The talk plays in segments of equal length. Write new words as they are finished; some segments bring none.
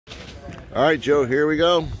All right, Joe, here we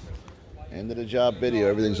go. End of the job video.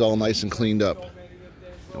 Everything's all nice and cleaned up.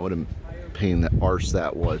 And what a pain in the arse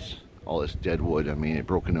that was. All this dead wood. I mean, it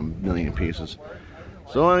broke in a million pieces.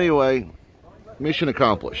 So anyway, mission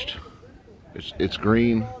accomplished. It's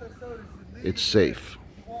green. It's safe.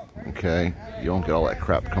 Okay? You don't get all that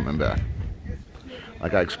crap coming back.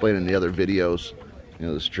 Like I explained in the other videos, you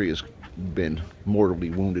know, this tree has been mortally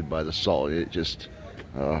wounded by the salt. It just,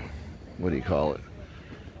 what do you call it?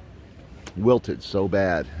 Wilted so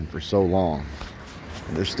bad and for so long.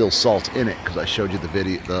 And there's still salt in it because I showed you the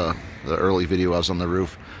video, the early video I was on the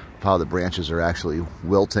roof of how the branches are actually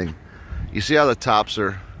wilting. You see how the tops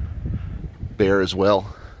are bare as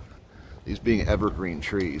well? These being evergreen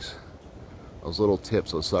trees, those little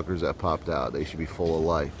tips, those suckers that popped out, they should be full of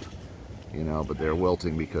life, you know, but they're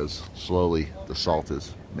wilting because slowly the salt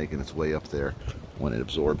is making its way up there when it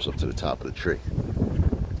absorbs up to the top of the tree.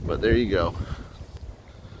 But there you go.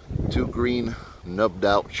 Two green, nubbed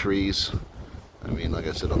out trees. I mean, like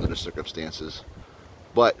I said, under the circumstances.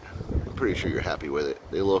 But I'm pretty sure you're happy with it.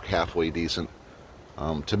 They look halfway decent.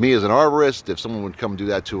 To me as an arborist, if someone would come do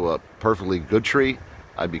that to a perfectly good tree,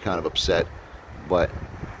 I'd be kind of upset. But,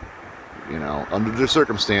 you know, under the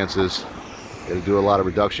circumstances, got to do a lot of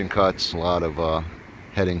reduction cuts, a lot of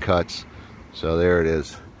heading cuts. So there it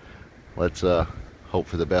is. Let's hope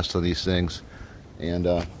for the best on these things. And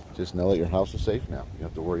just know that your house is safe now. You don't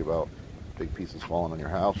have to worry about big pieces falling on your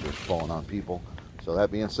house or falling on people. So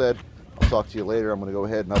that being said, I'll talk to you later. I'm going to go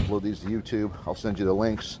ahead and upload these to YouTube. I'll send you the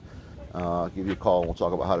links. Give you a call and we'll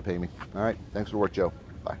talk about how to pay me. All right. Thanks for the work, Joe.